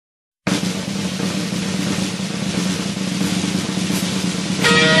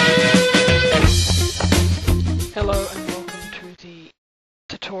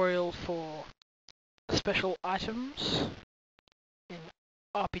tutorial for special items in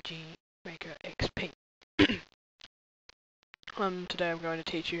RPG Maker XP. Today I'm going to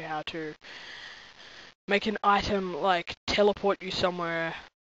teach you how to make an item like teleport you somewhere,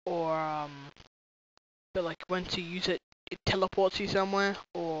 or but like once you use it, it teleports you somewhere,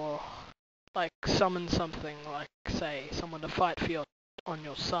 or like summon something, like say someone to fight for you on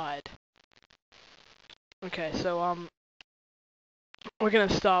your side. Okay, so we're gonna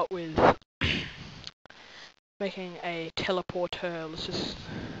start with making a teleporter. Let's just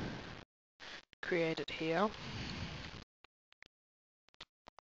create it here.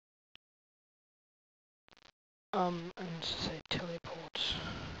 And say teleport.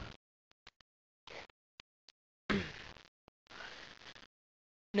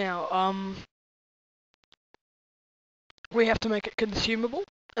 Now, we have to make it consumable,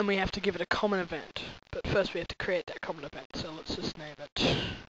 and we have to give it a common event. But first we have to create that common event, so let's just name it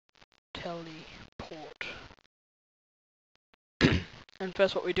teleport. And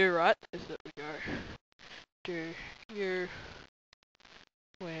first what we do, right, is that we go do you,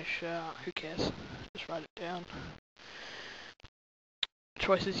 wish, who cares, just write it down.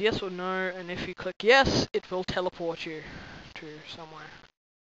 Choice is yes or no, and if you click yes, it will teleport you to somewhere.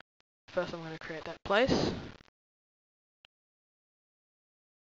 First I'm going to create that place.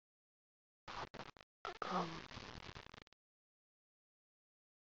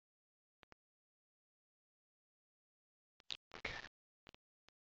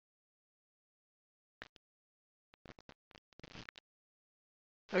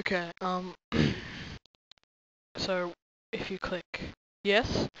 Okay, so if you click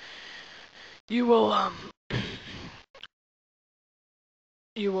yes, you will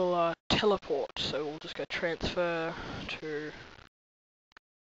teleport. So we'll just go transfer to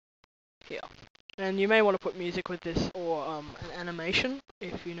here. And you may want to put music with this, or an animation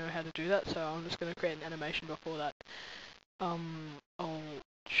if you know how to do that. So I'm just going to create an animation before that. I'll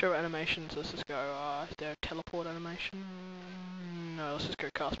show animations. Let's just go, is there a teleport animation? No, let's just go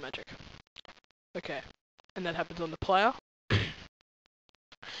cast magic. Okay, and that happens on the player.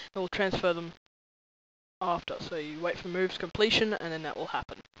 We'll transfer them after, so you wait for moves completion and then that will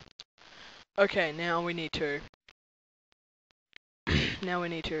happen. Okay, now we need to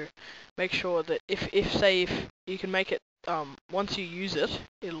make sure that if you can make it, once you use it,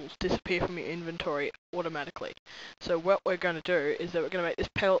 it'll disappear from your inventory automatically. So what we're going to do is that we're going to make this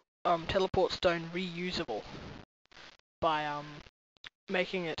teleport stone reusable by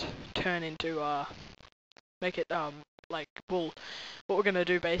making it turn into what we're going to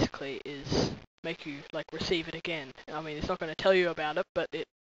do basically is make you like receive it again. I mean, it's not going to tell you about it, but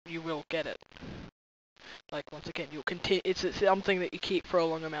you will get it. Like once again, you'll continue. It's something that you keep for a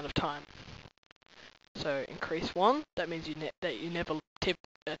long amount of time. So increase 1. That means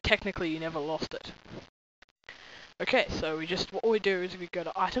technically you never lost it. Okay, so what we do is we go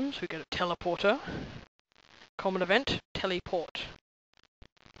to items, we go to teleporter, common event, teleport.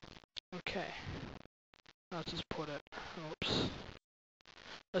 Okay. Let's just put it. Oops.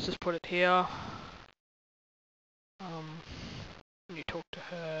 Let's just put it here. When you talk to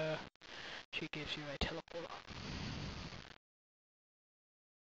her, she gives you a teleporter.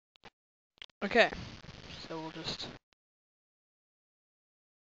 Okay. So we'll just.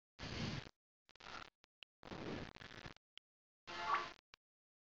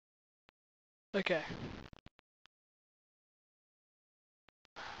 Okay.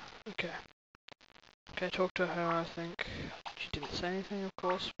 Okay. Okay, talk to her, I think. She didn't say anything, of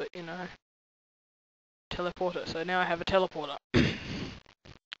course, but you know. Teleporter. So now I have a teleporter.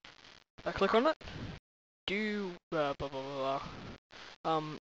 If I click on it, blah blah blah blah.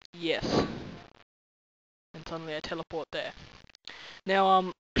 Yes. And suddenly I teleport there.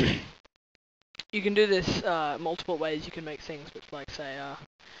 Now, you can do this multiple ways. You can make things with, like, say,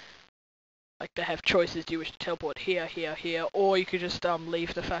 like they have choices. Do you wish to teleport here, here, here? Or you could just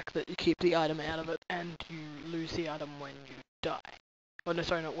leave the fact that you keep the item out of it and you lose the item when you die. Oh no,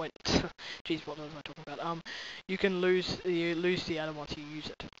 sorry, not when. Jeez, what was I talking about? You can lose the item once you use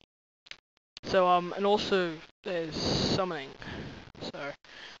it. So and also there's summoning. So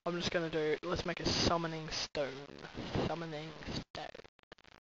I'm just gonna let's make a summoning stone. Summoning stone.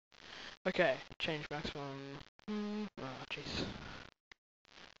 Okay, change maximum. Oh jeez.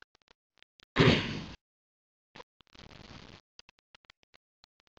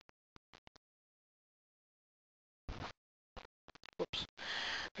 Whoops.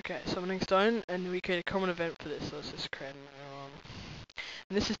 Okay, summoning stone, and we create a common event for this. So let's just create another one.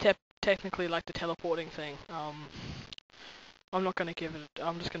 And this is technically like the teleporting thing. I'm not going to give it.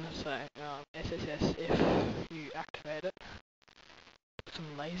 I'm just going to say SSS if you activate it. because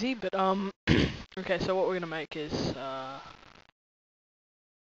I'm lazy, but okay, so what we're gonna make is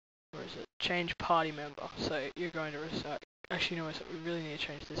where is it? Change party member. So you're going to actually, no, we really need to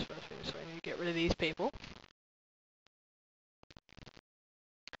change this first. So we need to get rid of these people.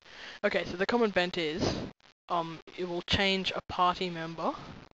 Okay, so the common event is it will change a party member.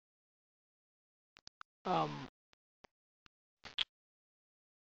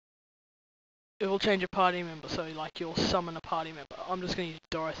 It will change a party member, so like you'll summon a party member. I'm just going to use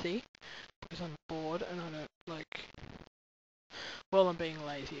Dorothy because I'm bored and I don't like. Well, I'm being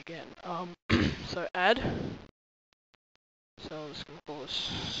lazy again. So add. So I'm just going to call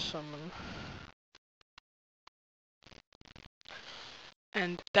this summon,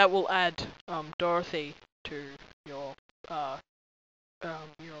 and that will add Dorothy to your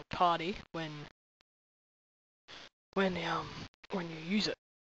party when you use it.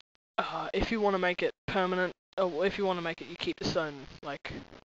 If you want to make it permanent, or if you want to make it, you keep the stone, like,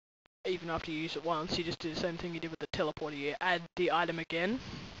 even after you use it once, you just do the same thing you did with the teleporter. You add the item again.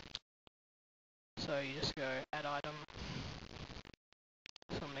 So you just go add item,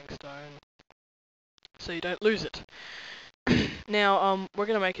 summoning stone, so you don't lose it. Now, we're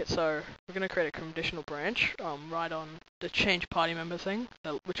going to make it so, we're going to create a conditional branch, right on the change party member thing,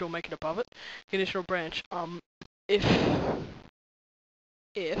 which will make it above it. Conditional branch, if,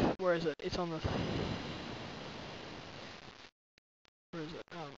 where is it? It's on the, where is it?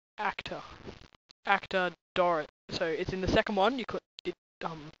 Actor Dorit. So it's in the second one, you click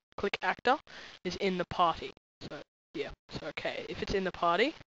actor, is in the party. So, yeah, so okay, if it's in the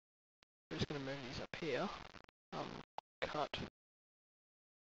party, I'm just going to move these up here, cut,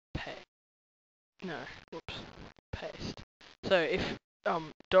 paste, no, whoops, paste. So if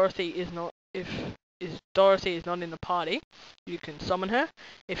Dorothy is not in the party, you can summon her.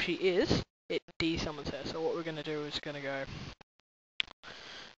 If she is, it de-summons her. So what we're going to do is going to go,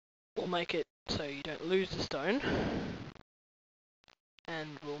 we'll make it so you don't lose the stone,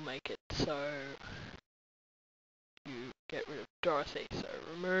 and we'll make it so you get rid of Dorothy. So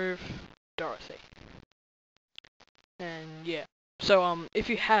remove Dorothy. And yeah, so if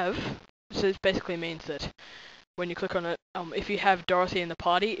you have, so this basically means that when you click on it, if you have Dorothy in the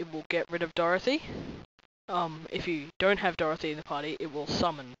party, it will get rid of Dorothy. If you don't have Dorothy in the party, it will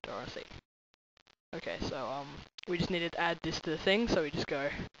summon Dorothy. Okay, so we just needed to add this to the thing, so we just go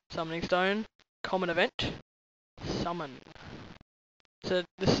summoning stone, common event, summon. So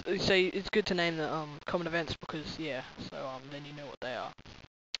it's good to name the common events because yeah, so then you know what they are.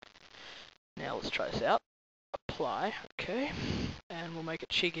 Now let's try this out. Apply, okay, and we'll make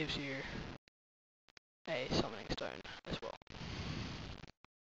it she gives you a summoning stone as well.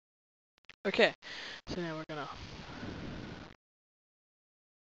 Okay, so now we're gonna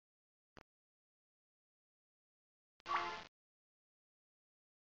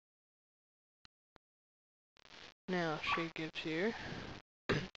now she gives you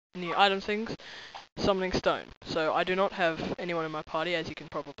in the item things summoning stone. So I do not have anyone in my party, as you can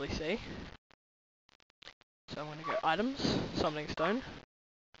probably see. So I'm going to go items, summoning stone.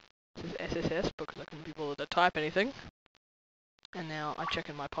 This is SSS because I couldn't be bothered to type anything. And now I check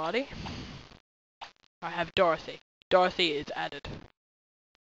in my party. I have Dorothy. Dorothy is added.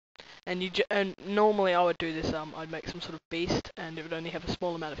 And normally I would do this, I'd make some sort of beast and it would only have a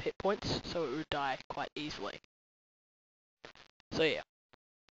small amount of hit points, so it would die quite easily. So yeah.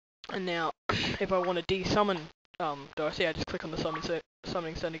 And now, if I want to de-summon Dorothy, I just click on the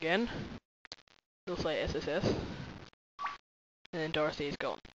summoning stone again. It'll say SSS. And then Dorothy is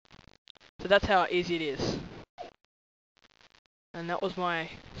gone. So that's how easy it is. And that was my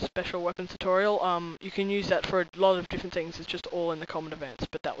special weapons tutorial. You can use that for a lot of different things. It's just all in the common events,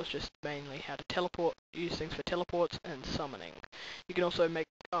 but that was just mainly how to teleport, use things for teleports and summoning. You can also make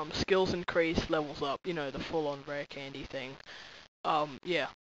skills increase, levels up, you know, the full-on rare candy thing. Yeah.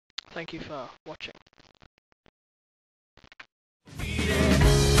 Thank you for watching.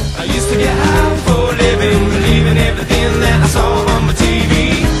 I used to get